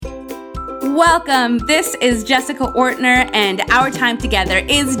Welcome. This is Jessica Ortner, and our time together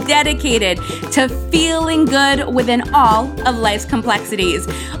is dedicated to feeling good within all of life's complexities.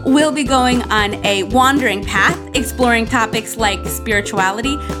 We'll be going on a wandering path, exploring topics like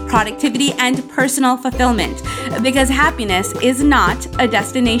spirituality, productivity, and personal fulfillment, because happiness is not a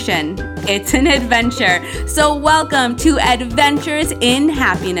destination. It's an adventure. So welcome to Adventures in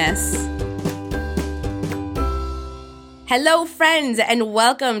Happiness. Hello, friends, and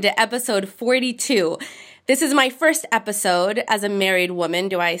welcome to episode 42. This is my first episode as a married woman.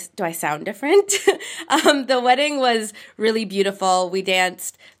 Do I sound different? The wedding was really beautiful. We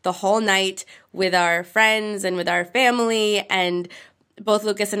danced the whole night with our friends and with our family, and both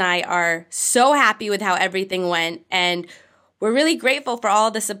Lucas and I are so happy with how everything went, and we're really grateful for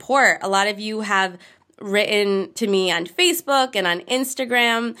all the support. A lot of you have written to me on Facebook and on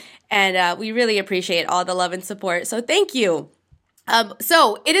Instagram, and we really appreciate all the love and support. So thank you.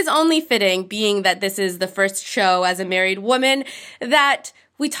 So it is only fitting, being that this is the first show as a married woman, that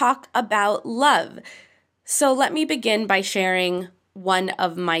we talk about love. So let me begin by sharing one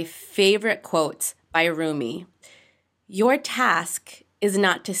of my favorite quotes by Rumi. Your task is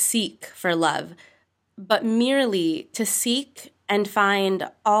not to seek for love, but merely to seek and find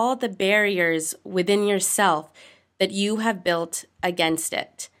all the barriers within yourself that you have built against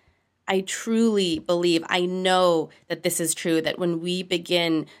it. I truly believe, I know that this is true, that when we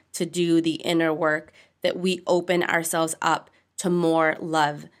begin to do the inner work, that we open ourselves up to more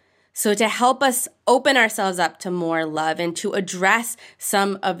love. So to help us open ourselves up to more love and to address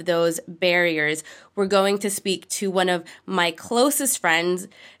some of those barriers, we're going to speak to one of my closest friends,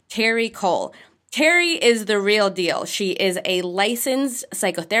 Terry Cole. Terry is the real deal. She is a licensed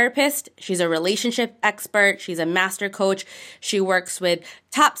psychotherapist. She's a relationship expert. She's a master coach. She works with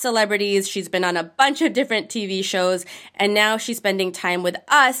top celebrities. She's been on a bunch of different TV shows. And now she's spending time with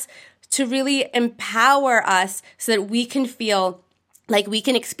us to really empower us so that we can feel like we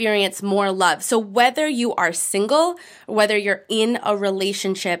can experience more love. So whether you are single, or whether you're in a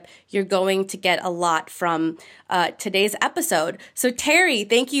relationship, you're going to get a lot from today's episode. So Terry,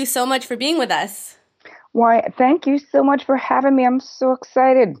 thank you so much for being with us. Why, thank you so much for having me. I'm so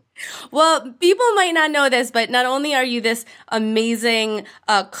excited. Well, people might not know this, but not only are you this amazing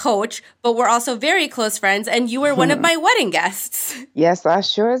coach, but we're also very close friends, and you were one of my wedding guests. Yes, I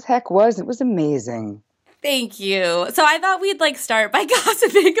sure as heck was. It was amazing. Thank you. So I thought we'd start by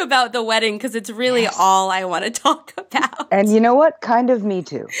gossiping about the wedding, because it's really all I want to talk about. And you know what? Kind of me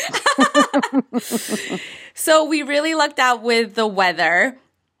too. So we really lucked out with the weather.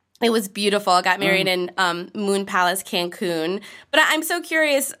 It was beautiful. I got married in Moon Palace, Cancun. But I'm so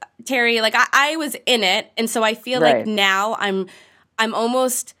curious, Terry, I was in it. And so I feel like now I'm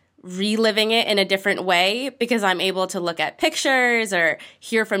almost reliving it in a different way, because I'm able to look at pictures or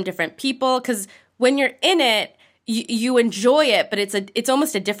hear from different people. Because when you're in it, you enjoy it, but it's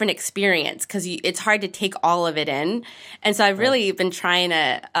almost a different experience, because it's hard to take all of it in. And so I've really been trying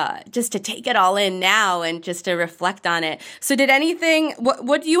to just to take it all in now and just to reflect on it. So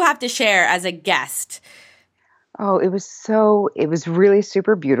what do you have to share as a guest? Oh, it was really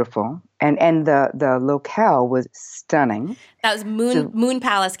super beautiful. And the locale was stunning. That was Moon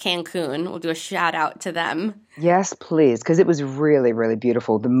Palace, Cancun. We'll do a shout out to them. Yes, please, because it was really, really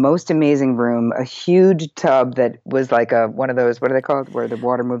beautiful. The most amazing room, a huge tub that was like one of those, what are they called, where the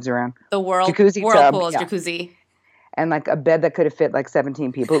water moves around? The jacuzzi Whirlpools, tub. Jacuzzi. And like a bed that could have fit like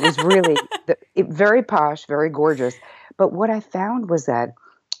 17 people. It was really very posh, very gorgeous. But what I found was that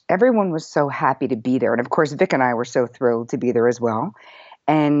everyone was so happy to be there. And of course, Vic and I were so thrilled to be there as well.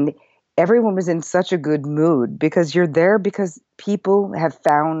 And everyone was in such a good mood, because you're there because people have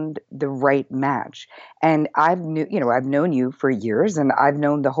found the right match. And I've known you for years, and I've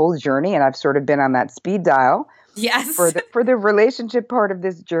known the whole journey, and I've sort of been on that speed dial yes. for the relationship part of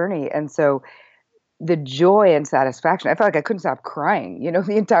this journey. And so the joy and satisfaction, I felt like I couldn't stop crying,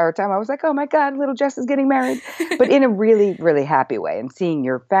 the entire time. I was like, oh my God, little Jess is getting married, but in a really, really happy way. And seeing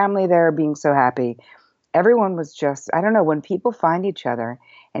your family there being so happy, everyone was just, I don't know, when people find each other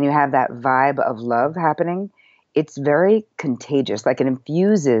and you have that vibe of love happening, it's very contagious. Like it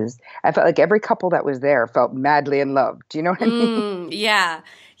infuses. I felt like every couple that was there felt madly in love. Do you know what I mean? Yeah.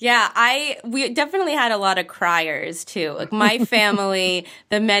 Yeah. We definitely had a lot of criers too. Like my family,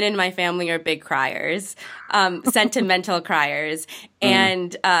 the men in my family are big criers, sentimental criers.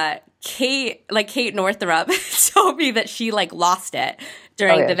 And Kate Northrup told me that she lost it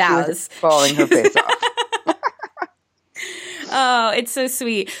during the vows. She was falling her face off. Oh, it's so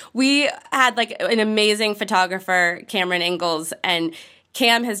sweet. We had an amazing photographer, Cameron Ingalls, and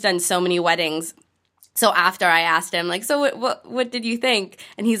Cam has done so many weddings. So after I asked him, like, so what did you think?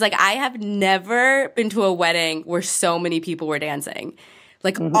 And he's like, I have never been to a wedding where so many people were dancing,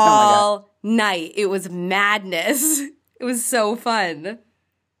 like Oh my God. all night. It was madness. It was so fun.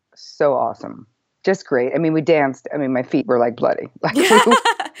 So awesome. Just great. I mean, we danced. I mean, my feet were like bloody. Like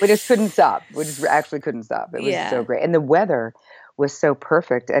we just couldn't stop. We just actually couldn't stop. It was so Yeah. great. And the weather was so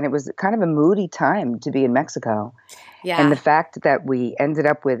perfect. And it was kind of a moody time to be in Mexico. And the Yeah. fact that we ended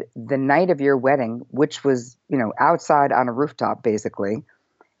up with the night of your wedding, which was, outside on a rooftop basically,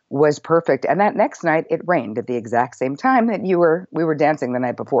 was perfect. And that next night it rained at the exact same time that we were dancing the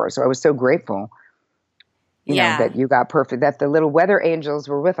night before. So I was so grateful, Yeah. that you got perfect, that the little weather angels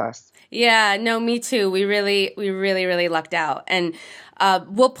were with us. Yeah, no, me too. We really lucked out, and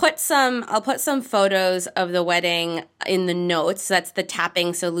I'll put some photos of the wedding in the notes. That's the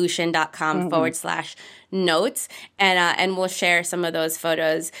tappingsolution.com Hmm. /notes, and we'll share some of those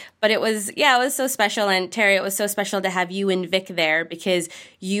photos. But it was so special, and Terry, it was so special to have you and Vic there because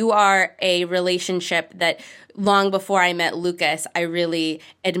you are a relationship that long before I met Lucas, I really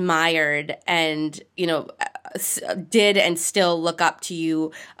admired and did and still look up to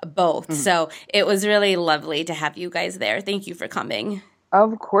you both. Hmm. So it was really lovely to have you guys there. Thank you for coming.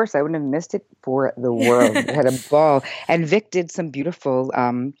 Of course, I wouldn't have missed it for the world. We had a ball. And Vic did some beautiful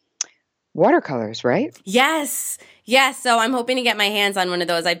watercolors, right? Yes. Yes. So I'm hoping to get my hands on one of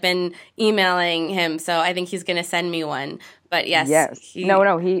those. I've been emailing him, so I think he's going to send me one. But yes, Yes.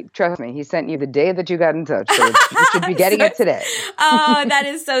 No, he. no, trust me, he sent you the day that you got in touch. So you should be getting So it today. oh, that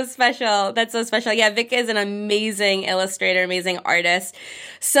is so special. That's so special. Yeah, Vic is an amazing illustrator, amazing artist.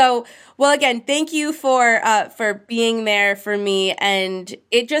 So, well, again, thank you for being there for me, and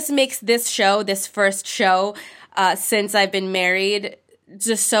it just makes this show, this first show, since I've been married,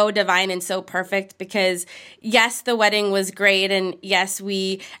 just so divine and so perfect because yes, the wedding was great and yes,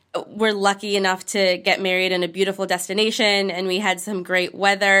 we were lucky enough to get married in a beautiful destination and we had some great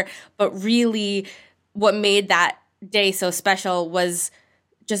weather, but really what made that day so special was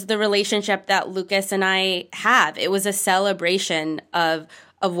just the relationship that Lucas and I have. It was a celebration of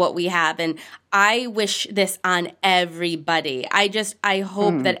what we have and I wish this on everybody. I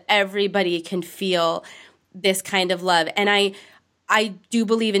hope Hmm. that everybody can feel this kind of love. And I do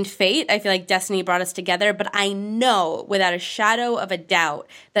believe in fate. I feel like destiny brought us together, but I know without a shadow of a doubt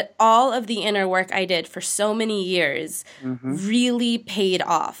that all of the inner work I did for so many years Hmm. really paid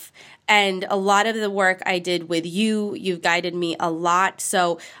off. And a lot of the work I did with you, you've guided me a lot.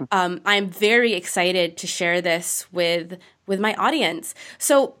 So I'm very excited to share this with my audience.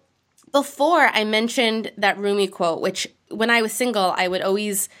 So before I mentioned that Rumi quote, which when I was single, I would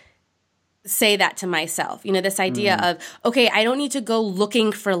always say that to myself. This idea Hmm. of, okay, I don't need to go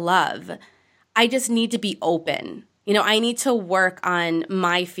looking for love. I just need to be open. I need to work on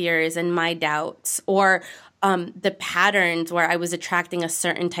my fears and my doubts or the patterns where I was attracting a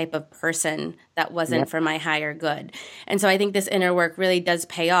certain type of person that wasn't Yep. for my higher good. And so I think this inner work really does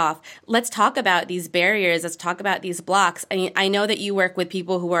pay off. Let's talk about these barriers. Let's talk about these blocks. I mean, I know that you work with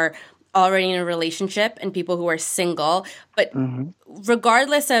people who are already in a relationship and people who are single, but Hmm.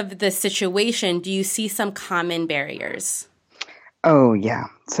 regardless of the situation, do you see some common barriers? Oh yeah.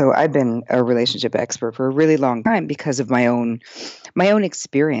 So I've been a relationship expert for a really long time because of my own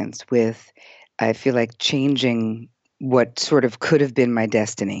experience with, I feel like, changing what sort of could have been my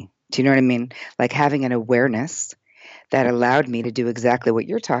destiny. Do you know what I mean? Like having an awareness that allowed me to do exactly what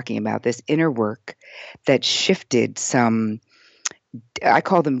you're talking about, this inner work that shifted some, I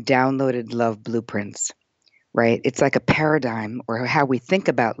call them downloaded love blueprints, right? It's like a paradigm or how we think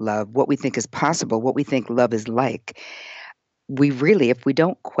about love, what we think is possible, what we think love is like. We really, if we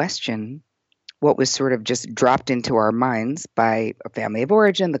don't question what was sort of just dropped into our minds by a family of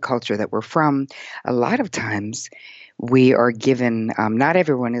origin, the culture that we're from, a lot of times we are given, not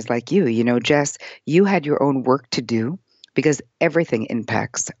everyone is like you. Jess, you had your own work to do because everything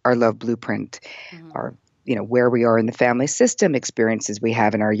impacts our love blueprint, Mhm. our, where we are in the family system, experiences we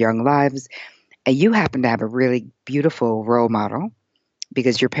have in our young lives. And you happen to have a really beautiful role model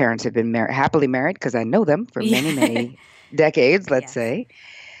because your parents have been happily married, because I know them for many, Yeah. many decades, let's Yes. say.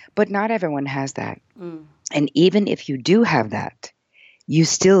 But not everyone has that. Mm. And even if you do have that, you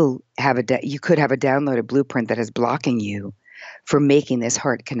still have you could have a downloaded blueprint that is blocking you from making this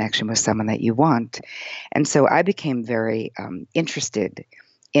heart connection with someone that you want. And so I became very interested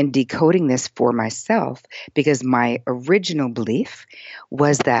in decoding this for myself because my original belief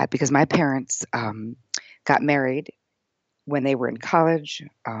was that because my parents got married when they were in college,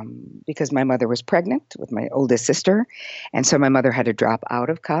 because my mother was pregnant with my oldest sister. And so my mother had to drop out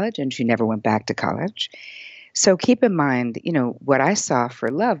of college and she never went back to college. So keep in mind, what I saw for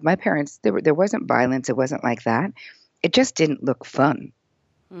love, my parents, there wasn't violence. It wasn't like that. It just didn't look fun,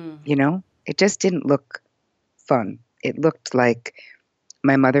 Mm. It just didn't look fun. It looked like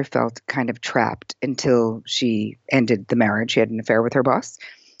my mother felt kind of trapped until she ended the marriage. She had an affair with her boss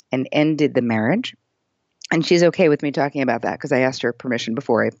and ended the marriage. And she's okay with me talking about that because I asked her permission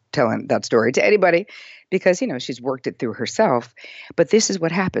before I tell that story to anybody because, she's worked it through herself. But this is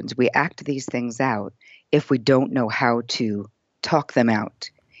what happens. We act these things out if we don't know how to talk them out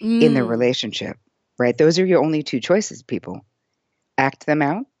in the Mm. relationship, right? Those are your only two choices, people. Act them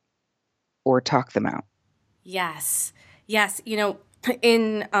out or talk them out. Yes. Yes.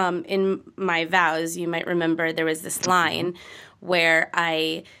 In my vows, you might remember there was this line where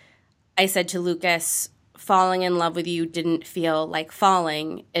I said to Lucas, falling in love with you didn't feel like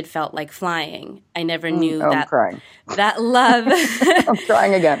falling, it felt like flying. I never knew I'm crying. that love I'm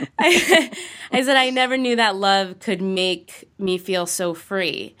crying again. I said I never knew that love could make me feel so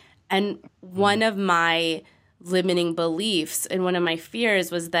free. And one of my limiting beliefs and one of my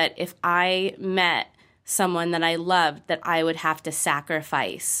fears was that if I met someone that I loved, that I would have to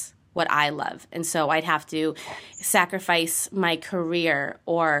sacrifice what I love. And so I'd have to sacrifice my career,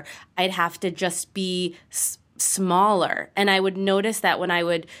 or I'd have to just be smaller. And I would notice that when I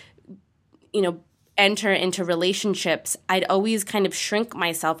would, enter into relationships, I'd always kind of shrink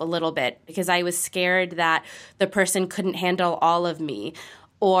myself a little bit because I was scared that the person couldn't handle all of me.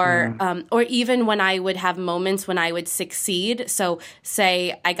 Or even when I would have moments when I would succeed. So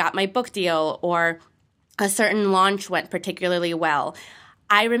say I got my book deal or a certain launch went particularly well.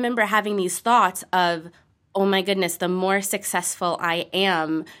 I remember having these thoughts of, oh my goodness, the more successful I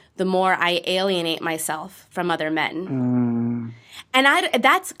am, the more I alienate myself from other men. And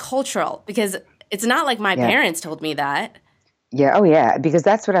that's cultural because it's not like my parents told me that. Yeah. Oh, yeah. Because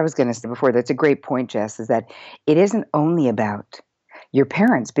that's what I was going to say before. That's a great point, Jess, is that it isn't only about your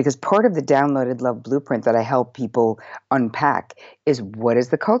parents, because part of the downloaded love blueprint that I help people unpack is what is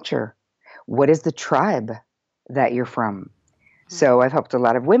the culture? What is the tribe that you're from? So I've helped a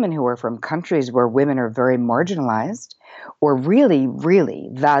lot of women who are from countries where women are very marginalized or really, really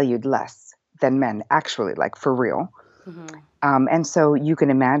valued less than men, actually, like for real. And so you can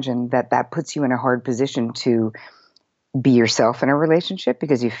imagine that puts you in a hard position to be yourself in a relationship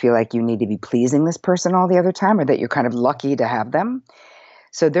because you feel like you need to be pleasing this person all the other time, or that you're kind of lucky to have them.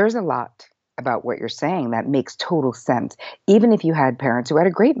 So there's a lot about what you're saying that makes total sense. Even if you had parents who had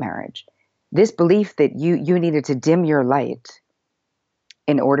a great marriage, this belief that you needed to dim your light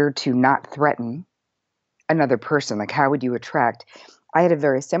in order to not threaten another person, like how would you attract? I had a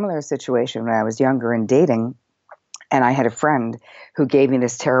very similar situation when I was younger and dating, and I had a friend who gave me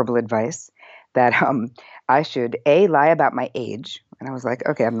this terrible advice that I should A, lie about my age. And I was like,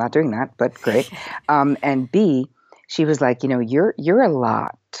 okay, I'm not doing that, but great. And B, she was like, you're a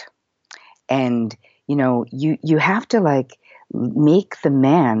lot. And, you have to like make the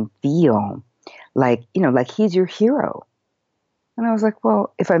man feel like, like he's your hero. And I was like,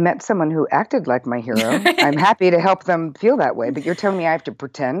 well, if I met someone who acted like my hero, I'm happy to help them feel that way. But you're telling me I have to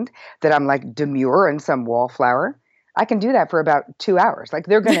pretend that I'm like demure and some wallflower? I can do that for about 2 hours. Like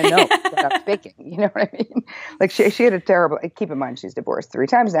they're going to know that I'm faking. You know what I mean? Like she had a terrible, keep in mind she's divorced 3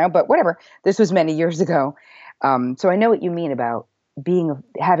 times now, but whatever. This was many years ago. So I know what you mean about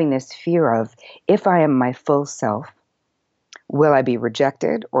having this fear of, if I am my full self, will I be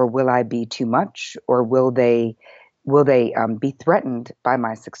rejected, or will I be too much, or will they be threatened by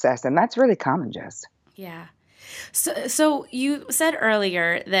my success? And that's really common, Jess. Yeah. So you said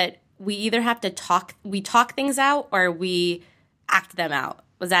earlier that we either have to talk things out or we act them out.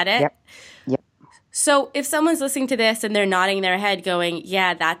 Was that it? Yep. So if someone's listening to this and they're nodding their head going,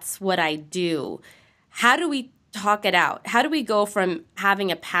 yeah, that's what I do, how do we talk it out? How do we go from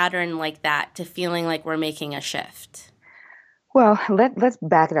having a pattern like that to feeling like we're making a shift? Well, let's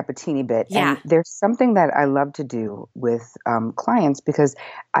back it up a teeny bit. Yeah. And there's something that I love to do with clients, because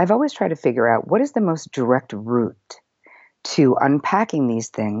I've always tried to figure out what is the most direct route to unpacking these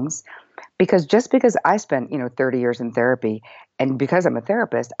things. Because just because I spent 30 years in therapy, and because I'm a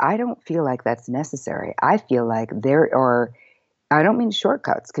therapist, I don't feel like that's necessary. I feel like I don't mean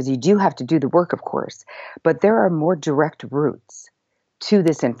shortcuts, because you do have to do the work, of course, but there are more direct routes to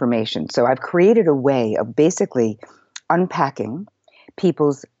this information. So I've created a way of basically unpacking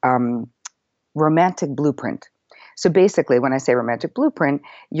people's romantic blueprint. So basically, when I say romantic blueprint,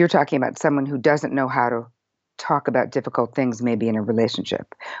 you're talking about someone who doesn't know how to talk about difficult things maybe in a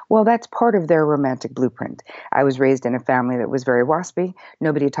relationship. Well, that's part of their romantic blueprint. I was raised in a family that was very waspy.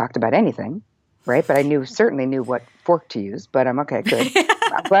 Nobody talked about anything, right? But I certainly knew what fork to use, but I'm okay, good.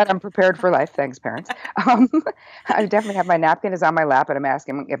 I'm glad I'm prepared for life. Thanks, parents. Um, I definitely have my napkin is on my lap and I'm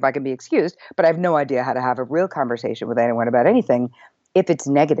asking if I can be excused, but I have no idea how to have a real conversation with anyone about anything if it's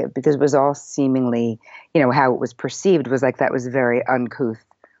negative, because it was all seemingly, how it was perceived was like that was very uncouth.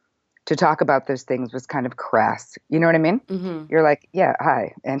 To talk about those things was kind of crass. You know what I mean? Mm-hmm. You're like, yeah,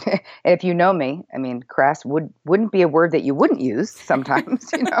 hi. And if you know me, I mean, crass wouldn't be a word that you wouldn't use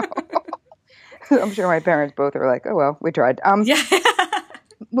sometimes, I'm sure my parents both are like, oh, well, we tried. Yeah.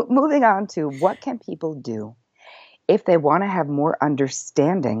 Moving on to what can people do if they want to have more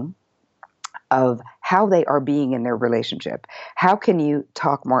understanding of how they are being in their relationship? How can you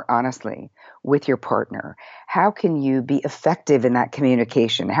talk more honestly with your partner? How can you be effective in that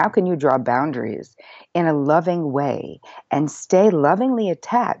communication? How can you draw boundaries in a loving way and stay lovingly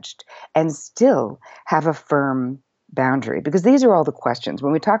attached and still have a firm boundary? Because these are all the questions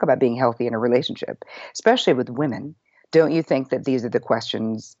when we talk about being healthy in a relationship, especially with women. Don't you think that these are the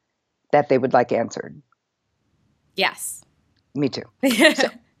questions that they would like answered? Yes. Me too.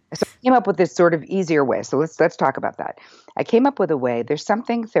 So I came up with this sort of easier way. So let's talk about that. I came up with a way. There's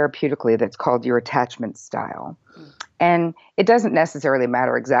something therapeutically that's called your attachment style. And it doesn't necessarily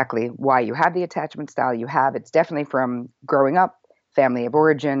matter exactly why you have the attachment style you have. It's definitely from growing up, family of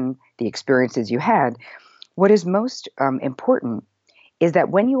origin, the experiences you had. What is most important is that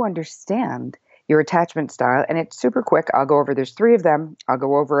when you understand your attachment style, and it's super quick. I'll go over, there's 3 of them. I'll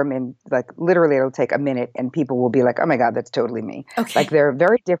go over them in like literally it'll take a minute and people will be like, oh my God, that's totally me. Okay. Like they're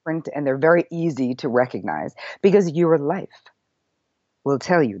very different and they're very easy to recognize because your life will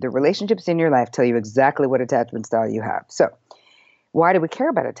tell you, the relationships in your life tell you exactly what attachment style you have. So why do we care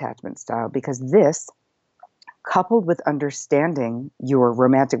about attachment style? Because this, coupled with understanding your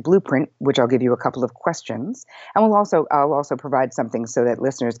romantic blueprint, which I'll give you a couple of questions, and I'll also provide something so that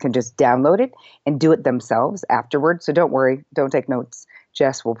listeners can just download it and do it themselves afterwards. So don't worry, don't take notes.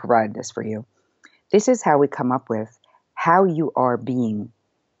 Jess will provide this for you. This is how we come up with how you are being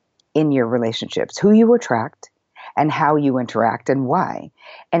in your relationships, who you attract, and how you interact and why.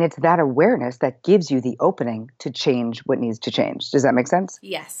 And it's that awareness that gives you the opening to change what needs to change. Does that make sense?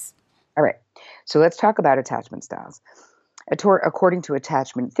 Yes. All right. So let's talk about attachment styles. According to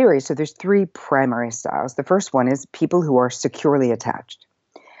attachment theory, so there's 3 primary styles. The first one is people who are securely attached.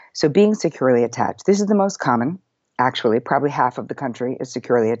 So being securely attached, this is the most common. Actually, probably half of the country is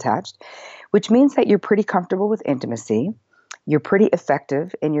securely attached, which means that you're pretty comfortable with intimacy. You're pretty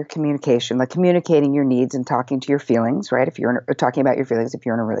effective in your communication, like communicating your needs and talking to your feelings, right? If you're talking about your feelings, if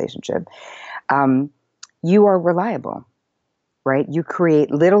you're in a relationship, you are reliable. Right? You create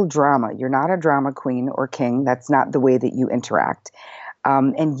little drama. You're not a drama queen or king. That's not the way that you interact.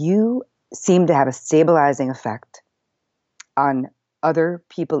 And you seem to have a stabilizing effect on other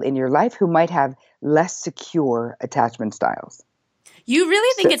people in your life who might have less secure attachment styles. You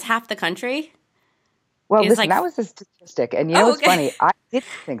really think it's half the country? Well, listen, that was a statistic. And what's funny? I didn't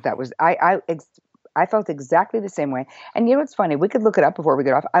think that was, I felt exactly the same way. And you know what's funny? We could look it up before we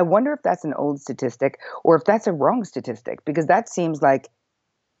get off. I wonder if that's an old statistic or if that's a wrong statistic, because that seems like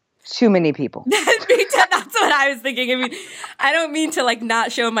too many people. That's what I was thinking. I mean, I don't mean to like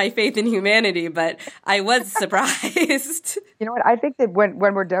not show my faith in humanity, but I was surprised. You know what? I think that when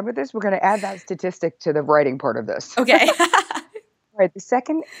we're done with this, we're going to add that statistic to the writing part of this. Okay. All right. The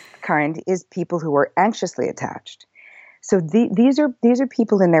second kind is people who are anxiously attached. So these are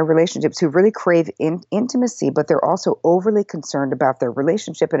people in their relationships who really crave intimacy, but they're also overly concerned about their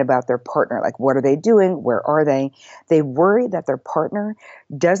relationship and about their partner. Like, what are they doing? Where are they? They worry that their partner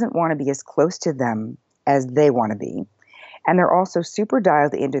doesn't want to be as close to them as they want to be. And they're also super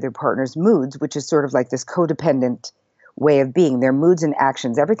dialed into their partner's moods, which is sort of like this codependent way of being. Their moods and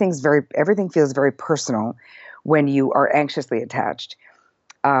actions, everything feels very personal when you are anxiously attached.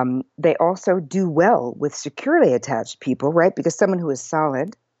 They also do well with securely attached people, right? Because someone who is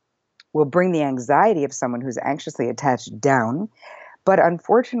solid will bring the anxiety of someone who's anxiously attached down. But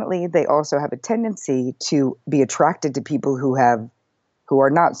unfortunately, they also have a tendency to be attracted to people who are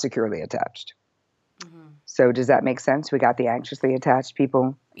not securely attached. Mm-hmm. So does that make sense? We got the anxiously attached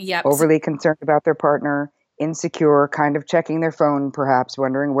people, overly concerned about their partner, insecure, kind of checking their phone, perhaps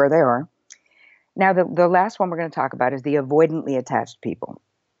wondering where they are. Now, the last one we're going to talk about is the avoidantly attached people.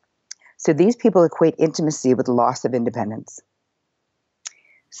 So these people equate intimacy with loss of independence.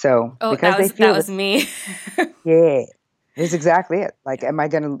 So because that was me. Yeah, that's exactly it. Like, am I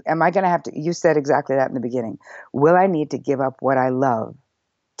gonna have to? You said exactly that in the beginning. Will I need to give up what I love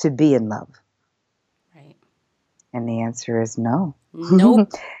to be in love? Right. And the answer is no.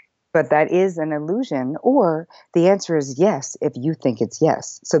 Nope. But that is an illusion, or the answer is yes if you think it's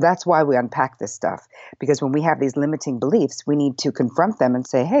yes. So that's why we unpack this stuff. Because when we have these limiting beliefs, we need to confront them and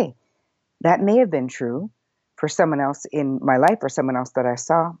say, hey, that may have been true for someone else in my life or someone else that I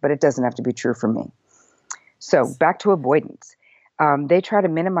saw, but it doesn't have to be true for me. So back to avoidance. They try to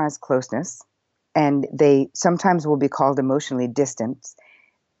minimize closeness, and they sometimes will be called emotionally distant.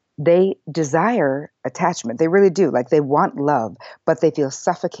 They desire attachment. They really do. Like, they want love, but they feel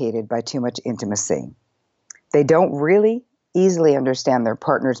suffocated by too much intimacy. They don't really easily understand their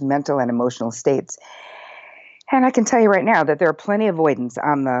partner's mental and emotional states. And I can tell you right now that there are plenty of avoidance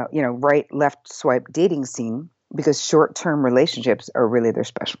on the, right, left swipe dating scene, because short-term relationships are really their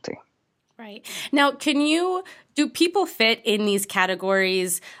specialty. Right. Now, do people fit in these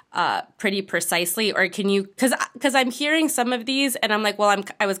categories pretty precisely, or can you, because I'm hearing some of these and I'm like, well,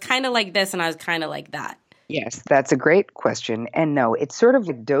 I was kind of like this and I was kind of like that. Yes, that's a great question. And no, it's sort of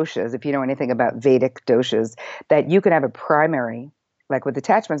like doshas, if you know anything about Vedic doshas, that you can have a primary, like with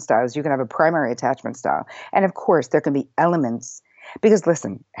attachment styles, you can have a primary attachment style. And of course, there can be elements. Because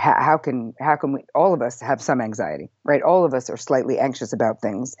listen, how can we, all of us have some anxiety, right? All of us are slightly anxious about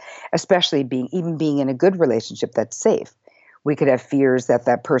things, especially being in a good relationship that's safe. We could have fears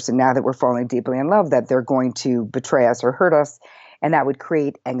that person, now that we're falling deeply in love, that they're going to betray us or hurt us. And that would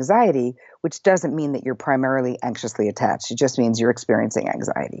create anxiety, which doesn't mean that you're primarily anxiously attached. It just means you're experiencing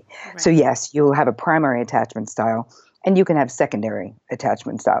anxiety. Right. So yes, you'll have a primary attachment style, and you can have secondary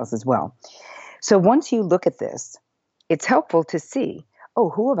attachment styles as well. So once you look at this, it's helpful to see,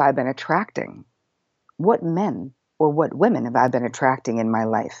 who have I been attracting? What men or what women have I been attracting in my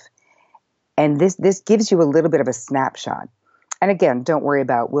life? And this gives you a little bit of a snapshot. And again, don't worry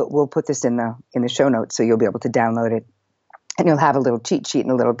about, we'll put this in the show notes so you'll be able to download it. And you'll have a little cheat sheet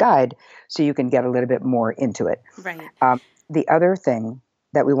and a little guide so you can get a little bit more into it. Right. The other thing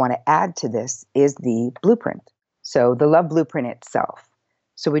that we want to add to this is the blueprint. So the love blueprint itself.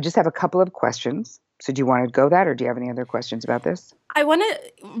 So we just have a couple of questions. So do you want to go that, or do you have any other questions about this? I want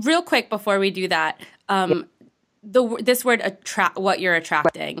to, real quick before we do that, this word what you're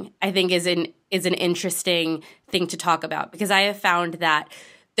attracting, I think is an interesting thing to talk about, because I have found that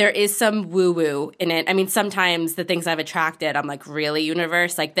there is some woo-woo in it. I mean, sometimes the things I've attracted, I'm like, really,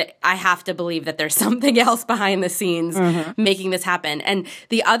 universe? Like, that I have to believe that there's something else behind the scenes making this happen. And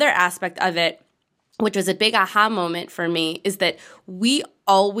the other aspect of it, which was a big aha moment for me, is that we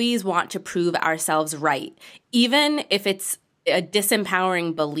always want to prove ourselves right. Even if it's a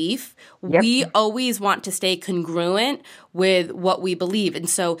disempowering belief, we always want to stay congruent with what we believe. And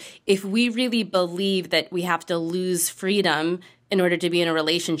so if we really believe that we have to lose freedom in order to be in a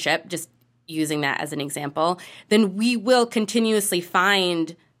relationship, just using that as an example, then we will continuously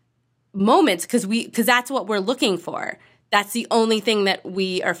find moments, because that's what we're looking for. That's the only thing that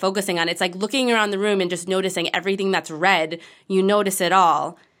we are focusing on. It's like looking around the room and just noticing everything that's red. You notice it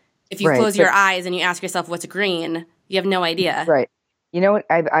all. If you close your eyes and you ask yourself what's green, you have no idea. Right. You know what?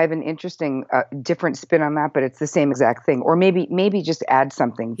 I have an interesting different spin on that, but it's the same exact thing. Or maybe just add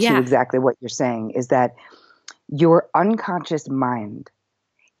something to exactly what you're saying, is that your unconscious mind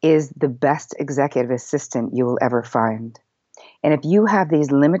is the best executive assistant you will ever find. And if you have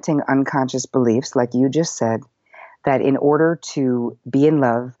these limiting unconscious beliefs, like you just said, that in order to be in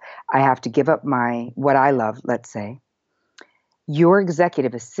love, I have to give up what I love, let's say. Your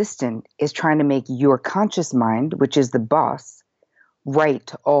executive assistant is trying to make your conscious mind, which is the boss,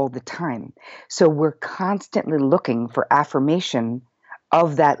 right all the time. So we're constantly looking for affirmation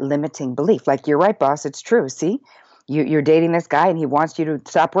of that limiting belief. Like, you're right, boss, it's true. See, you're dating this guy and he wants you to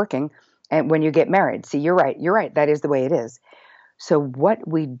stop working, and when you get married. See, you're right. That is the way it is. So what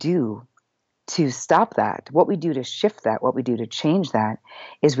we do to stop that, what we do to shift that, what we do to change that,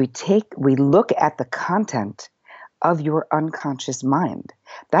 is we look at the content of your unconscious mind.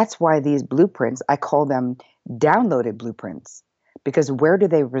 That's why these blueprints, I call them downloaded blueprints, because where do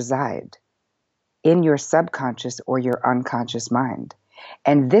they reside? In your subconscious or your unconscious mind.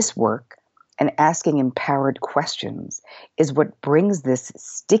 And this work, and asking empowered questions, is what brings this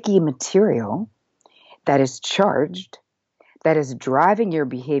sticky material that is charged, that is driving your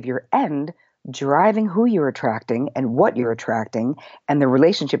behavior and driving who you're attracting and what you're attracting and the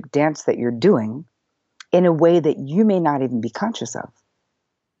relationship dance that you're doing in a way that you may not even be conscious of.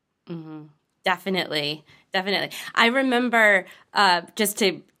 Mm-hmm. Definitely. I remember, just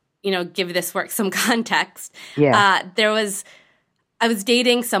to, give this work some context, I was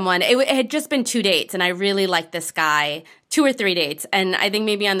dating someone. It had just been 2 dates, and I really liked this guy. 2 or 3 dates. And I think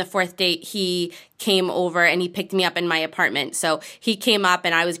maybe on the 4th date, he came over and he picked me up in my apartment. So he came up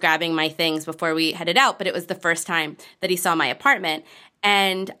and I was grabbing my things before we headed out, but it was the first time that he saw my apartment.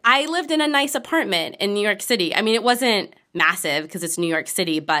 And I lived in a nice apartment in New York City. I mean, it wasn't massive because it's New York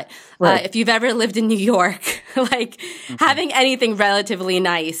City, but Right. if you've ever lived in New York, like having anything relatively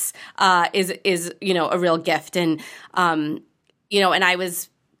nice is a real gift. And and I was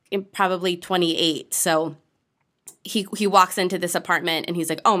probably 28, so he walks into this apartment and he's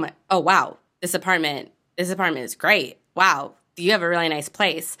like, oh wow, this apartment is great. Wow, you have a really nice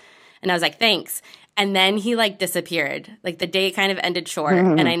place. And I was like, thanks. And then he like disappeared. Like the day kind of ended short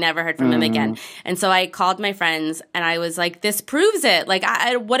and I never heard from him again. And so I called my friends and I was like, this proves it. Like,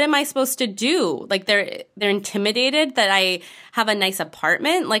 what am I supposed to do? Like they're intimidated that I have a nice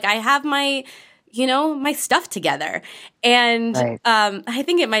apartment. Like I have my stuff together. And Right. I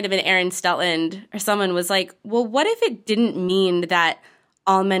think it might have been Aaron Steltland or someone was like, well, what if it didn't mean that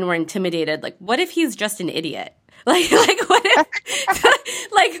all men were intimidated? Like, what if he's just an idiot? Like what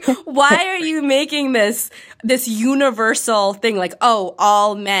if, like, why are you making this universal thing? Like, oh,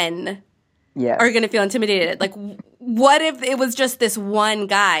 all men Yes. are going to feel intimidated. Like, what if it was just this one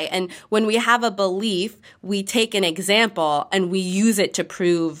guy? And when we have a belief, we take an example and we use it to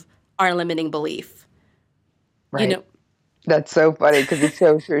prove our limiting belief. Right. That's so funny because it's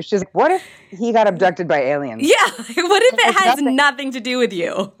so true. It's just like, what if he got abducted by aliens? Yeah. What if it has nothing to do with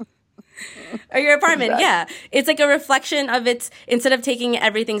you? Or your apartment? Exactly. Yeah. It's like a reflection of instead of taking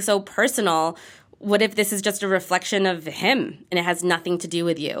everything so personal, what if this is just a reflection of him and it has nothing to do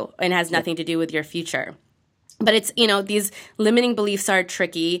with you and has nothing to do with your future? But it's, these limiting beliefs are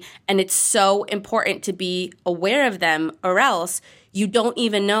tricky and it's so important to be aware of them or else you don't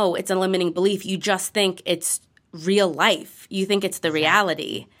even know it's a limiting belief. You just think it's real life. You think it's the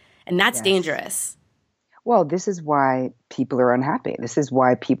reality. And that's dangerous. Well, this is why people are unhappy. This is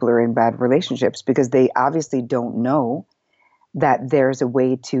why people are in bad relationships because they obviously don't know that there's a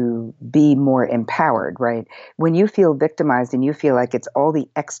way to be more empowered, right? When you feel victimized and you feel like it's all the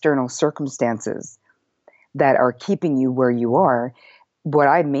external circumstances that are keeping you where you are, what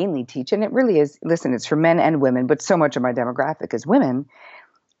I mainly teach, and it really is, listen, it's for men and women, but so much of my demographic is women,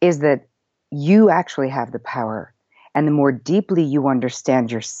 is that you actually have the power. And the more deeply you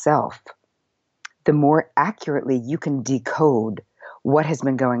understand yourself, the more accurately you can decode what has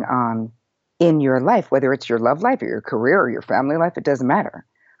been going on in your life, whether it's your love life or your career or your family life, it doesn't matter.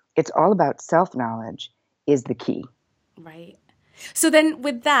 It's all about self-knowledge is the key. Right. So then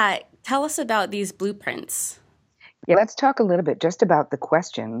with that, tell us about these blueprints. Yeah, let's talk a little bit just about the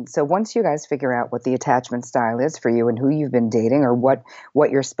question. So once you guys figure out what the attachment style is for you and who you've been dating or what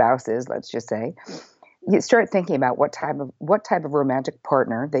your spouse is, let's just say, you start thinking about what type of romantic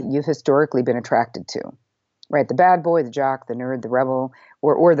partner that you've historically been attracted to, right? The bad boy, the jock, the nerd, the rebel,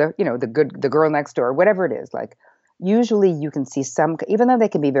 or the the girl next door, whatever it is. Like usually you can see some, even though they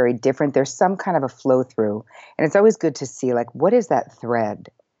can be very different, there's some kind of a flow through, and it's always good to see like what is that thread.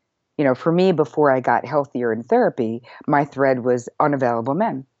 For me, before I got healthier in therapy, my thread was unavailable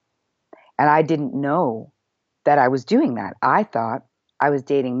men, and I didn't know that I was doing that. I thought I was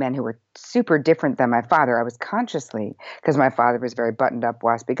dating men who were super different than my father. I was consciously, because my father was a very buttoned up,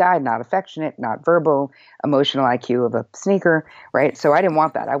 waspy guy, not affectionate, not verbal, emotional IQ of a sneaker, right? So I didn't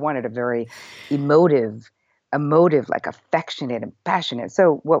want that. I wanted a very emotive, like affectionate and passionate.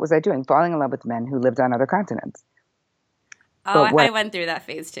 So what was I doing? Falling in love with men who lived on other continents. Oh, I went through that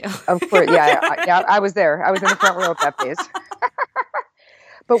phase too. Of course, yeah, I was there. I was in the front row of that phase.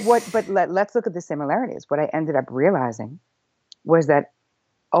 But let's look at the similarities. What I ended up realizing was that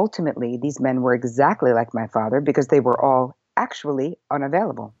ultimately these men were exactly like my father because they were all actually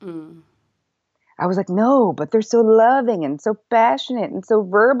unavailable. I was like, no, but they're so loving and so passionate and so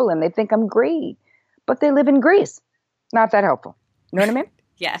verbal and they think I'm great, but they live in Greece. Not that helpful. You know what I mean?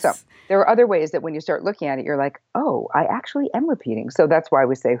 Yes. So there are other ways that when you start looking at it, you're like, oh, I actually am repeating. So that's why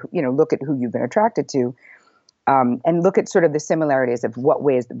we say, look at who you've been attracted to and look at sort of the similarities of what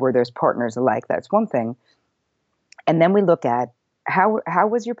ways were those partners alike. That's one thing. And then we look at how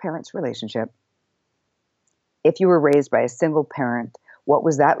was your parents' relationship? If you were raised by a single parent, what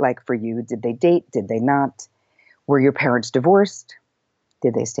was that like for you? Did they date? Did they not? Were your parents divorced?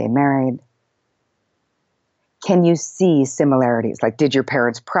 Did they stay married? Can you see similarities? Like, did your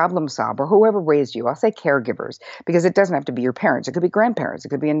parents problem solve or whoever raised you? I'll say caregivers because it doesn't have to be your parents. It could be grandparents. It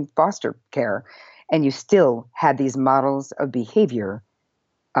could be in foster care. And you still had these models of behavior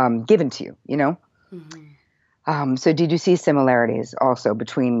given to you, Mm-hmm. So did you see similarities also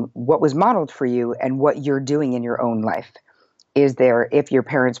between what was modeled for you and what you're doing in your own life? Is there, if your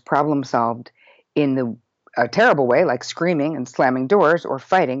parents problem solved in a terrible way, like screaming and slamming doors or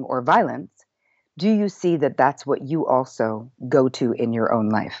fighting or violence, do you see that that's what you also go to in your own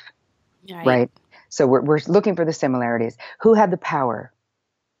life? Right? So we're looking for the similarities. Who had the power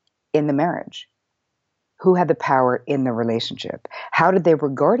in the marriage? Who had the power in the relationship? How did they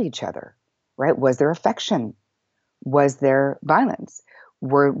regard each other, right? Was there affection? Was there violence?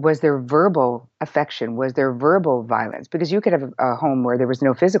 Was there verbal affection? Was there verbal violence? Because you could have a home where there was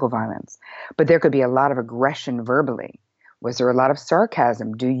no physical violence, but there could be a lot of aggression verbally. Was there a lot of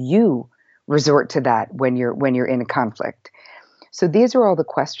sarcasm? Do you resort to that when you're in a conflict? So these are all the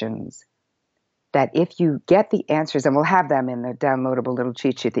questions that if you get the answers, and we'll have them in the downloadable little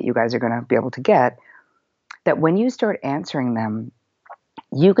cheat sheet that you guys are going to be able to get, that when you start answering them,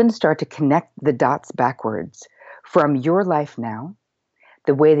 you can start to connect the dots backwards from your life now,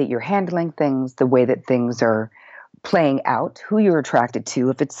 the way that you're handling things, the way that things are playing out, who you're attracted to.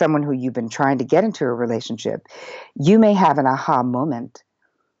 If it's someone who you've been trying to get into a relationship, you may have an aha moment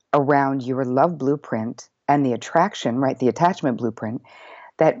around your love blueprint and the attraction, right? The attachment blueprint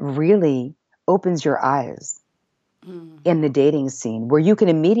that really opens your eyes in the dating scene, where you can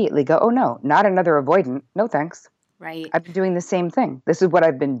immediately go, oh no, not another avoidant. No, thanks. Right. I've been doing the same thing. This is what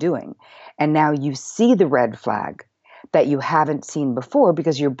I've been doing. And now you see the red flag that you haven't seen before,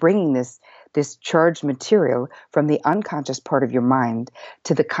 because you're bringing this charged material from the unconscious part of your mind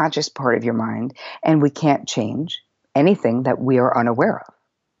to the conscious part of your mind. And we can't change anything that we are unaware of.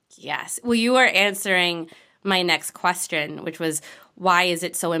 Yes. Well, you are answering my next question, which was, why is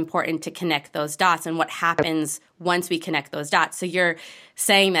it so important to connect those dots, and what happens once we connect those dots? So you're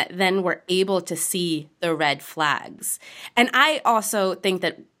saying that then we're able to see the red flags. And I also think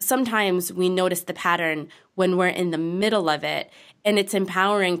that sometimes we notice the pattern when we're in the middle of it, and it's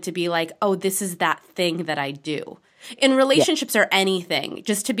empowering to be like, oh, this is that thing that I do. In relationships or anything,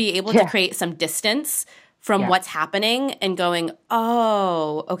 just to be able to create some distance from what's happening and going,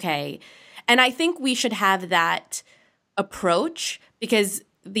 oh, okay. And I think we should have that approach, because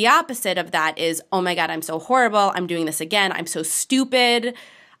the opposite of that is, oh my God, I'm so horrible. I'm doing this again. I'm so stupid.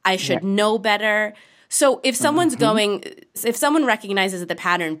 I should know better. So if someone's if someone recognizes the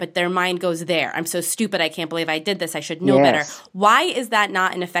pattern, but their mind goes there, I'm so stupid. I can't believe I did this. I should know better. Why is that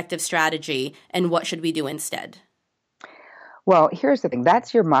not an effective strategy? And what should we do instead? Well, here's the thing.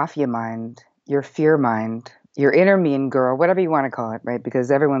 That's your mafia mind, your fear mind, your inner mean girl, whatever you want to call it, right?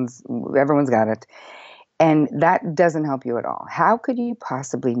 Because everyone's got it. And that doesn't help you at all. How could you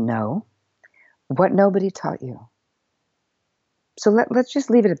possibly know what nobody taught you? So let's just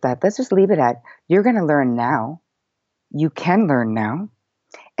leave it at that. Let's just leave it at, you're going to learn now. You can learn now.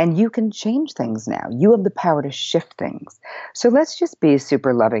 And you can change things now. You have the power to shift things. So let's just be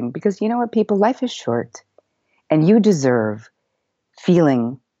super loving, because you know what, people? Life is short. And you deserve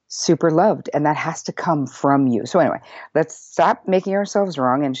feeling super loved, and that has to come from you. So anyway, let's stop making ourselves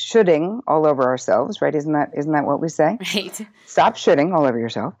wrong and shoulding all over ourselves, right? Isn't that what we say? Right. Stop shoulding all over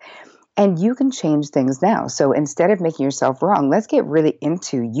yourself. And you can change things now. So instead of making yourself wrong, let's get really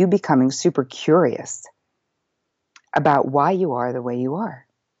into you becoming super curious about why you are the way you are.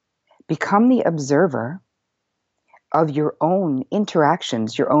 Become the observer of your own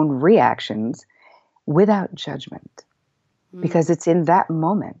interactions, your own reactions, without judgment. Because it's in that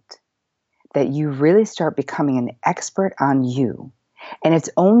moment that you really start becoming an expert on you. And it's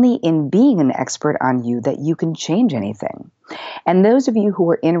only in being an expert on you that you can change anything. And those of you who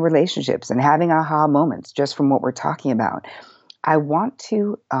are in relationships and having aha moments just from what we're talking about, I want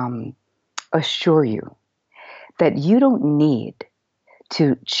to assure you that you don't need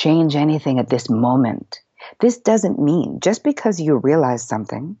to change anything at this moment. This doesn't mean, just because you realize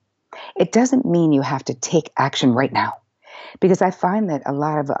something, it doesn't mean you have to take action right now. Because I find that a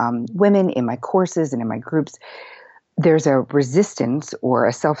lot of women in my courses and in my groups, there's a resistance or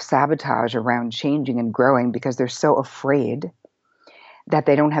a self-sabotage around changing and growing, because they're so afraid that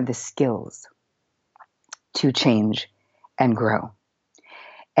they don't have the skills to change and grow.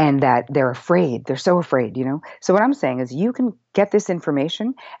 And that they're so afraid, you know. So what I'm saying is, you can get this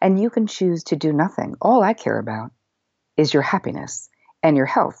information and you can choose to do nothing. All I care about is your happiness and your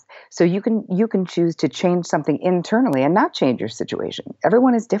health. So you can choose to change something internally and not change your situation.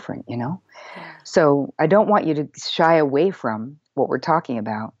 Everyone is different, you know? Yeah. So I don't want you to shy away from what we're talking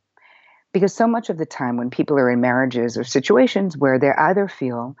about, because so much of the time when people are in marriages or situations where they either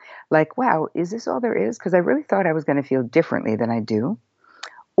feel like, wow, is this all there is? Because I really thought I was going to feel differently than I do.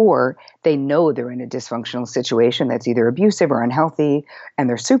 Or they know they're in a dysfunctional situation that's either abusive or unhealthy, and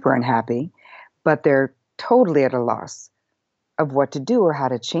they're super unhappy, but they're totally at a loss of what to do or how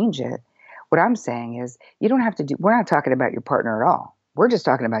to change it. What I'm saying is, you don't have to we're not talking about your partner at all. We're just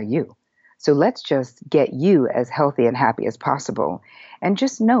talking about you. So let's just get you as healthy and happy as possible. And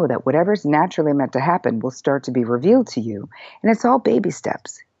just know that whatever's naturally meant to happen will start to be revealed to you. And it's all baby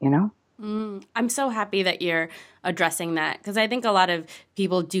steps, you know? I'm so happy that you're addressing that, because I think a lot of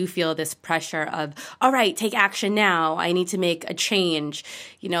people do feel this pressure of, all right, take action now. I need to make a change,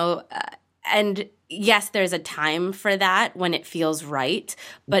 and yes, there's a time for that when it feels right.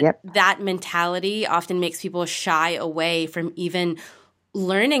 But Yep. that mentality often makes people shy away from even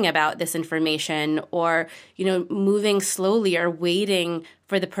learning about this information, or, moving slowly or waiting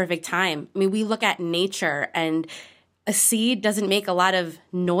for the perfect time. I mean, we look at nature, and a seed doesn't make a lot of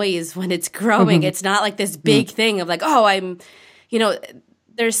noise when it's growing. It's not like this big thing of like, oh,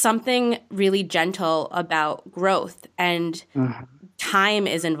 there's something really gentle about growth, and time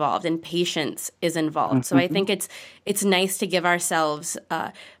is involved and patience is involved. So I think it's nice to give ourselves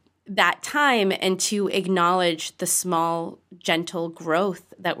that time and to acknowledge the small, gentle growth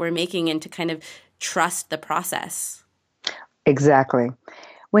that we're making, and to kind of trust the process. Exactly.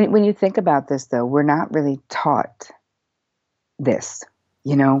 When you think about this, though, we're not really taught this,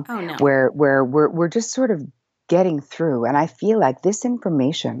 Oh, no. where we're just sort of getting through. And I feel like this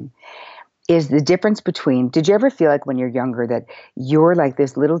information is the difference between, did you ever feel like when you're younger that you're like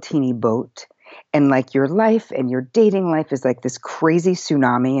this little teeny boat, and like your life and your dating life is like this crazy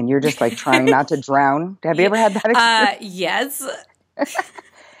tsunami, and you're just like trying not to drown? Have you ever had that experience? Yes.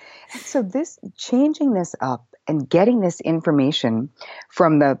 So this, changing this up and getting this information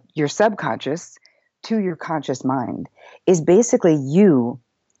from your subconscious to your conscious mind is basically you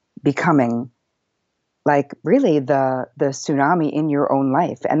becoming like really the tsunami in your own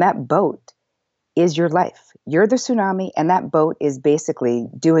life. And that boat is your life. You're the tsunami, and that boat is basically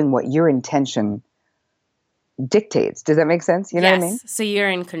doing what your intention dictates. Does that make sense? You know what I mean? So you're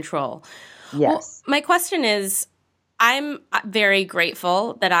in control. Yes. Well, my question is, I'm very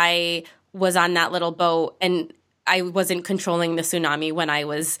grateful that I was on that little boat and I wasn't controlling the tsunami when I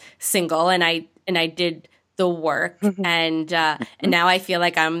was single, and I did the work, and now I feel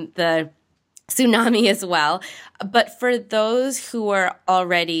like I'm the tsunami as well. But for those who are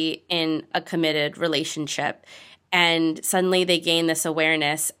already in a committed relationship and suddenly they gain this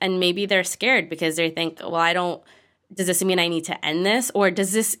awareness, and maybe they're scared because they think, well, does this mean I need to end this? Or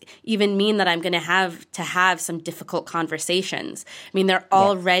does this even mean that I'm going to have some difficult conversations? I mean, they're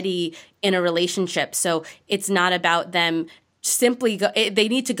already in a relationship. So it's not about them simply they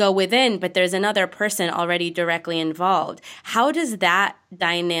need to go within, but there's another person already directly involved. How does that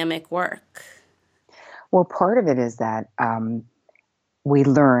dynamic work? Well, part of it is that we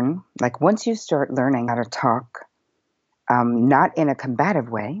learn, like once you start learning how to talk, not in a combative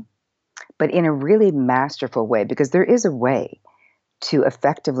way, but in a really masterful way, because there is a way to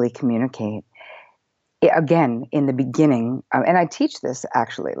effectively communicate. Again, in the beginning, and I teach this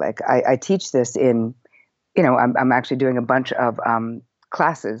actually, like I teach this in, I'm actually doing a bunch of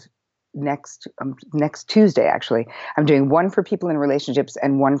classes next Tuesday, actually. I'm doing one for people in relationships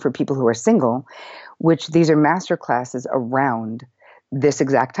and one for people who are single, which these are master classes around this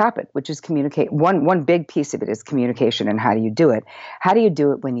exact topic, which is communicate. One big piece of it is communication, and how do you do it? How do you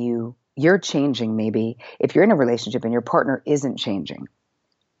do it when you're changing? Maybe if you're in a relationship and your partner isn't changing,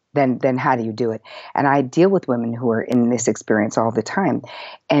 then how do you do it? And I deal with women who are in this experience all the time.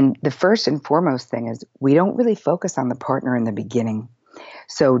 And the first and foremost thing is we don't really focus on the partner in the beginning.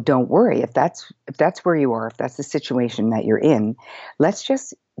 So don't worry if that's where you are, if that's the situation that you're in. Let's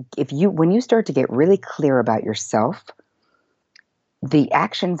just, when you start to get really clear about yourself, the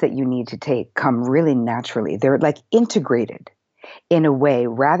actions that you need to take come really naturally. They're like integrated in a way,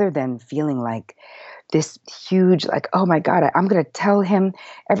 rather than feeling like this huge, like, oh my God, I'm going to tell him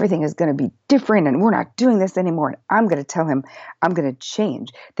everything is going to be different and we're not doing this anymore. And I'm going to tell him I'm going to change.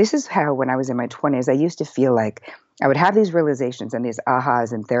 This is how, when I was in my 20s, I used to feel like I would have these realizations and these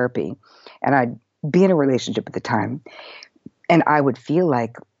ahas in therapy, and I'd be in a relationship at the time, and I would feel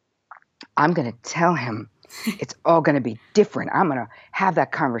like I'm going to tell him it's all going to be different. I'm going to have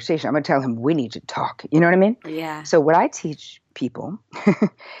that conversation. I'm going to tell him we need to talk. You know what I mean? Yeah. So what I teach people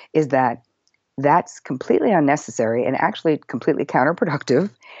is that that's completely unnecessary and actually completely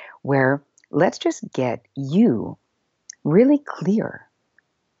counterproductive, where let's just get you really clear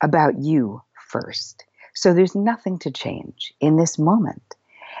about you first. So there's nothing to change in this moment.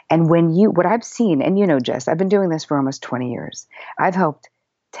 And what I've seen, and Jess, I've been doing this for almost 20 years. I've helped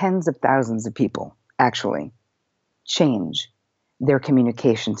tens of thousands of people actually change their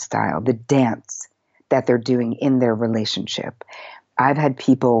communication style, the dance that they're doing in their relationship. I've had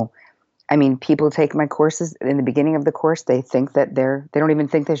people take my courses. In the beginning of the course, they think that they don't even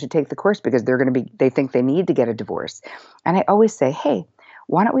think they should take the course because they think they need to get a divorce. And I always say, hey,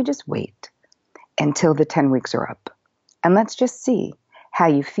 why don't we just wait until the 10 weeks are up? And let's just see how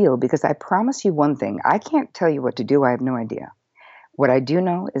you feel, because I promise you one thing. I can't tell you what to do. I have no idea. What I do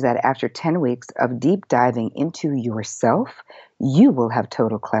know is that after 10 weeks of deep diving into yourself, you will have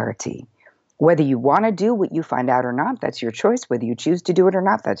total clarity. Whether you want to do what you find out or not, that's your choice. Whether you choose to do it or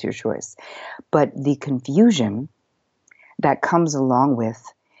not, that's your choice. But the confusion that comes along with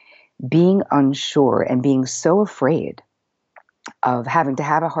being unsure and being so afraid of having to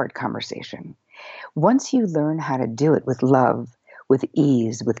have a hard conversation, once you learn how to do it with love, with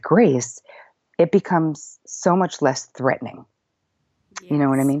ease, with grace, it becomes so much less threatening. Yes. You know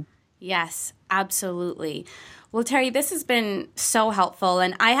what I mean? Yes, absolutely. Well, Terry, this has been so helpful,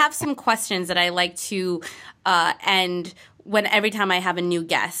 and I have some questions that I like to end when every time I have a new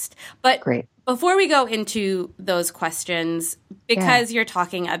guest. But Great. before we go into those questions, because you're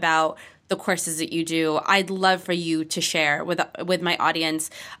talking about the courses that you do, I'd love for you to share with my audience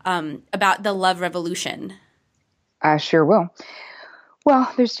about the Love Revolution. I sure will. Well,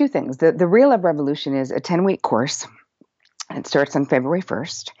 there's two things. The Real Love Revolution is a 10-week course. It starts on February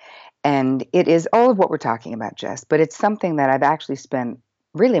 1st. And it is all of what we're talking about, Jess, but it's something that I've actually spent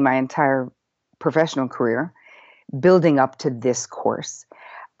really my entire professional career building up to this course,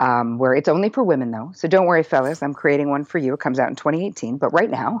 where it's only for women, though. So don't worry, fellas, I'm creating one for you. It comes out in 2018, but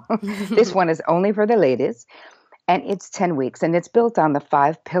right now, this one is only for the ladies. And it's 10 weeks, and it's built on the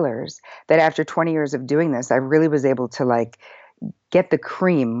 5 pillars that after 20 years of doing this, I really was able to get the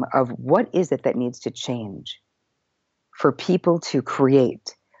cream of what is it that needs to change for people to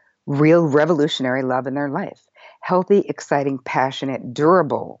create real revolutionary love in their life. Healthy, exciting, passionate,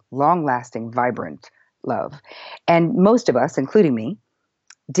 durable, long-lasting, vibrant love. And most of us, including me,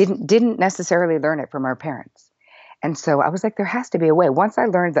 didn't necessarily learn it from our parents. And so I was like, there has to be a way. Once I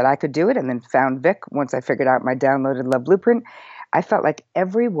learned that I could do it and then found Vic, once I figured out my downloaded Love Blueprint, I felt like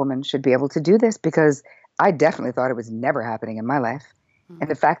every woman should be able to do this because I definitely thought it was never happening in my life. And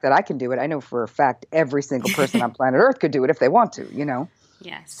the fact that I can do it, I know for a fact every single person on planet Earth could do it if they want to, you know?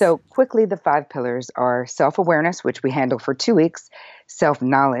 Yes. So quickly, the 5 pillars are self-awareness, which we handle for 2 weeks,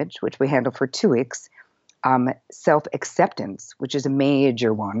 self-knowledge, which we handle for 2 weeks, self-acceptance, which is a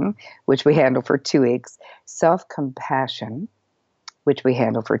major one, which we handle for 2 weeks, self-compassion, which we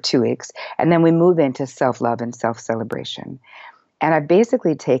handle for 2 weeks, and then we move into self-love and self-celebration. And I've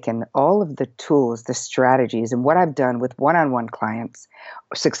basically taken all of the tools, the strategies, and what I've done with one-on-one clients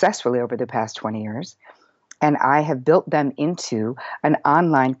successfully over the past 20 years, and I have built them into an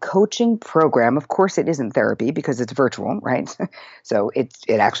online coaching program. Of course, it isn't therapy because it's virtual, right? So it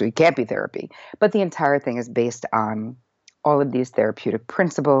actually can't be therapy. But the entire thing is based on all of these therapeutic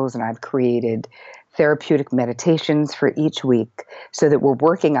principles, and I've created therapeutic meditations for each week so that we're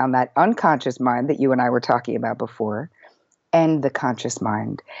working on that unconscious mind that you and I were talking about before, and the conscious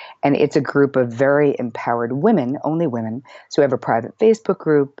mind. And it's a group of very empowered women, only women. So we have a private Facebook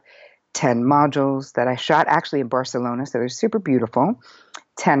group, 10 modules that I shot actually in Barcelona, so they're super beautiful,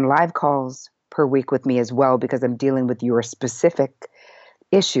 10 live calls per week with me as well because I'm dealing with your specific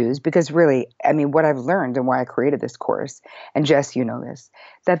issues. Because really, I mean, what I've learned and why I created this course, and Jess, you know this,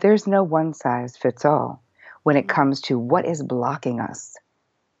 that there's no one size fits all when it comes to what is blocking us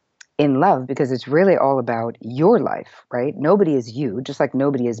in love, because it's really all about your life, right? Nobody is you, just like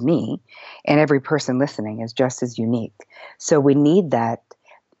nobody is me, and every person listening is just as unique. So we need that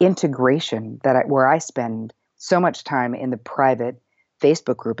integration where I spend so much time in the private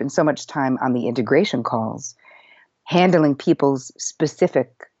Facebook group and so much time on the integration calls, handling people's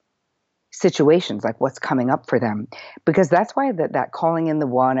specific situations, like what's coming up for them. Because that's why that calling in the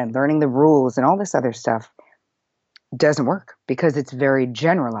one and learning the rules and all this other stuff doesn't work, because it's very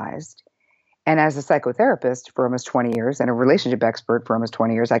generalized. And as a psychotherapist for almost 20 years and a relationship expert for almost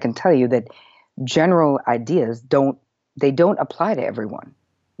 20 years, I can tell you that general ideas don't apply to everyone.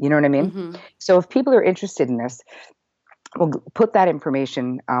 You know what I mean? Mm-hmm. So if people are interested in this, we'll put that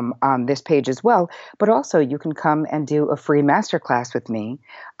information on this page as well. But also you can come and do a free masterclass with me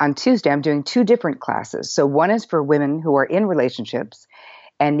on Tuesday. I'm doing 2 different classes. So one is for women who are in relationships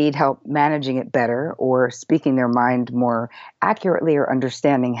and need help managing it better or speaking their mind more accurately or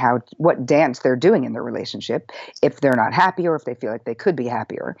understanding what dance they're doing in their relationship if they're not happy or if they feel like they could be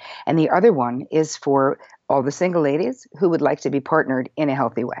happier. And the other one is for all the single ladies who would like to be partnered in a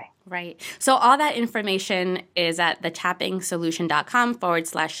healthy way. Right. So all that information is at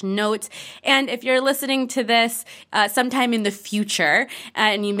thetappingsolution.com/notes. And if you're listening to this sometime in the future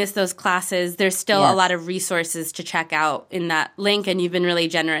and you miss those classes, there's still a lot of resources to check out in that link. And you've been really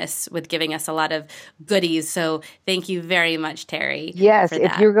generous with giving us a lot of goodies. So thank you very much, Terry. Yes.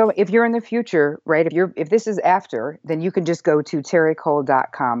 If you're in the future, right, if this is after, then you can just go to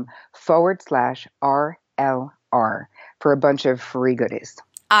terrycole.com/RLR for a bunch of free goodies.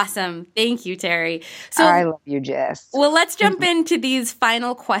 Awesome. Thank you, Terry. So I love you, Jess. Well, let's jump into these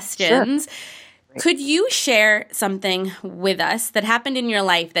final questions. Sure. Could you share something with us that happened in your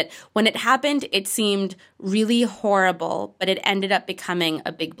life that when it happened, it seemed really horrible, but it ended up becoming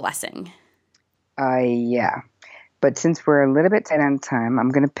a big blessing? Yeah. But since we're a little bit tight on time,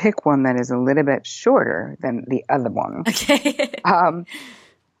 I'm going to pick one that is a little bit shorter than the other one. Okay.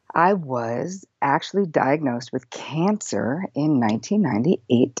 I was actually diagnosed with cancer in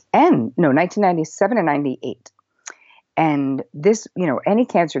 1997 and 98. And this, any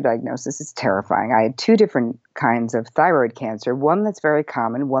cancer diagnosis is terrifying. I had two different kinds of thyroid cancer, one that's very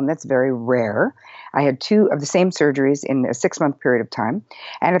common, one that's very rare. I had two of the same surgeries in a 6-month period of time.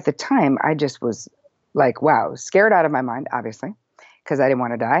 And at the time, I just was like, wow, scared out of my mind, obviously, because I didn't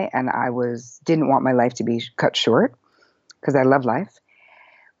want to die. And I didn't want my life to be cut short because I love life.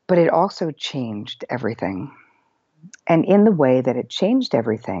 But it also changed everything. And in the way that it changed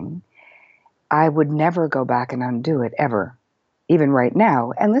everything, I would never go back and undo it ever, even right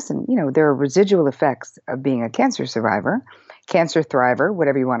now. And listen, there are residual effects of being a cancer survivor, cancer thriver,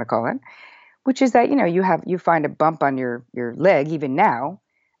 whatever you want to call it, which is that, you find a bump on your leg even now,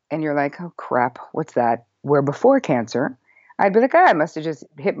 and you're like, oh crap, what's that? Where before cancer, I'd be like, I must have just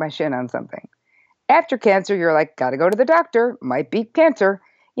hit my shin on something. After cancer, you're like, got to go to the doctor, might be cancer.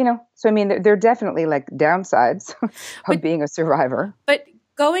 So I mean, there are definitely like downsides of being a survivor. But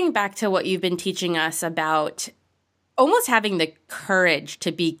going back to what you've been teaching us about almost having the courage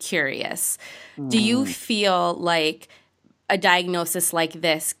to be curious, do you feel like a diagnosis like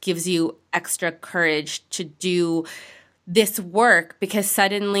this gives you extra courage to do this work because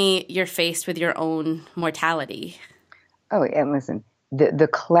suddenly you're faced with your own mortality? Oh, and listen, the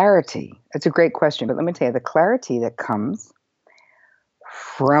clarity, it's a great question, but let me tell you, the clarity that comes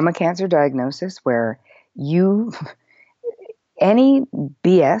from a cancer diagnosis where any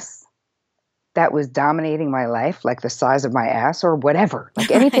BS that was dominating my life, like the size of my ass or whatever, like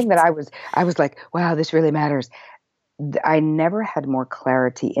anything that I was like, wow, this really matters. I never had more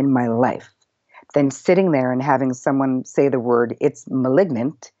clarity in my life than sitting there and having someone say the word, it's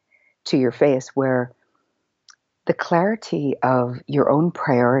malignant, to your face, where the clarity of your own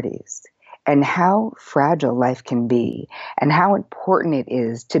priorities and how fragile life can be and how important it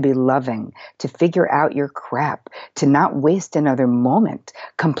is to be loving, to figure out your crap, to not waste another moment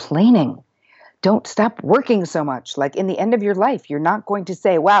complaining. Don't stop working so much. Like in the end of your life, you're not going to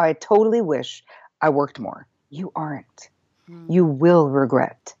say, wow, I totally wish I worked more. You aren't. You will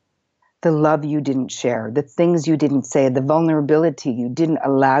regret the love you didn't share, the things you didn't say, the vulnerability you didn't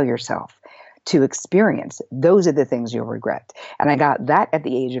allow yourself to experience. Those are the things you'll regret. And I got that at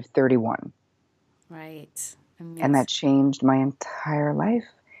the age of 31. Right. Amazing. And that changed my entire life.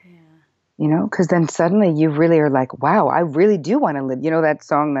 Yeah. Because then suddenly you really are like, wow, I really do want to live. That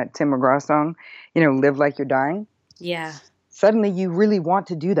song, that Tim McGraw song, live like you're dying. Yeah. Suddenly you really want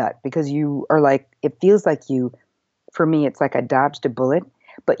to do that because you are like, it feels like for me, it's like I dodged a bullet,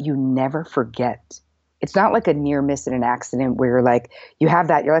 but you never forget. It's not like a near miss in an accident where you're like, you have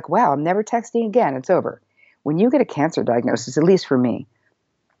that, you're like, wow, I'm never texting again. It's over. When you get a cancer diagnosis, at least for me,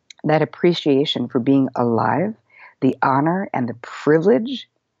 that appreciation for being alive, the honor and the privilege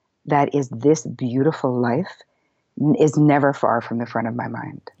that is this beautiful life is never far from the front of my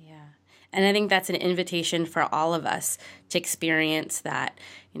mind. Yeah. And I think that's an invitation for all of us to experience that,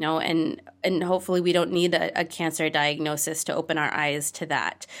 and hopefully we don't need a cancer diagnosis to open our eyes to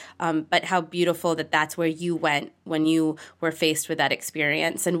that. But how beautiful that that's where you went when you were faced with that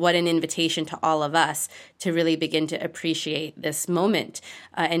experience, and what an invitation to all of us to really begin to appreciate this moment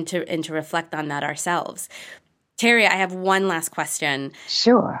and to reflect on that ourselves. Terry, I have one last question.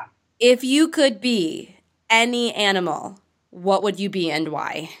 Sure. If you could be any animal, what would you be and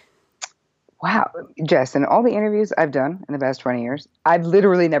why? Wow. Jess, in all the interviews I've done in the past 20 years, I've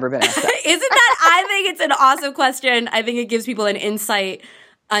literally never been asked that. Isn't that, I think it's an awesome question. I think it gives people an insight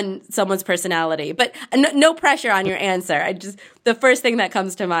on someone's personality, but no pressure on your answer. The first thing that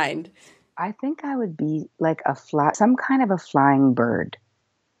comes to mind. I think I would be like some kind of a flying bird.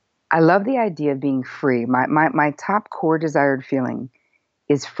 I love the idea of being free. My top core desired feeling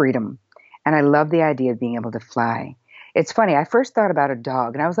is freedom. And I love the idea of being able to fly. It's funny. I first thought about a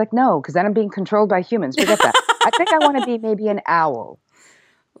dog and I was like, no, because then I'm being controlled by humans. Forget that. I think I want to be maybe an owl.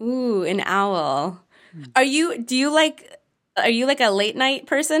 Ooh, an owl. Are you like a late night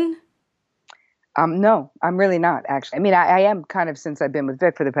person? No, I'm really not, actually. I mean, I am kind of since I've been with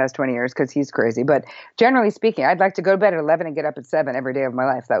Vic for the past 20 years because he's crazy. But generally speaking, I'd like to go to bed at 11 and get up at 7 every day of my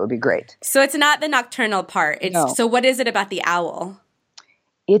life. That would be great. So it's not the nocturnal part. No. So what is it about the owl?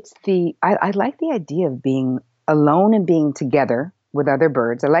 It's I like the idea of being alone and being together with other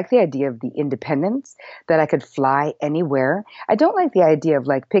birds. I like the idea of the independence, that I could fly anywhere. I don't like the idea of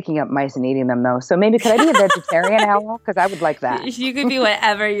like picking up mice and eating them though. So maybe could I be a vegetarian owl? Because I would like that. You could be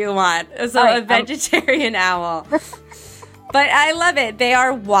whatever you want. So Right, a vegetarian owl. But I love it. They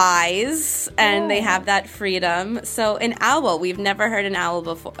are wise and they have that freedom. So an owl, we've never heard an owl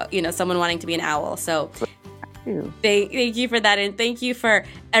before, someone wanting to be an owl. So thank you for that. And thank you for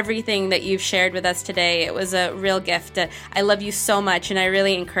everything that you've shared with us today. It was a real gift. I love you so much. And I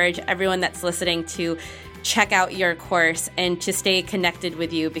really encourage everyone that's listening to check out your course and to stay connected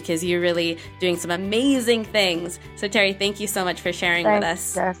with you because you're really doing some amazing things. So Terry, thank you so much for sharing with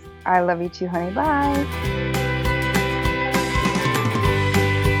us. Yes, I love you too, honey. Bye.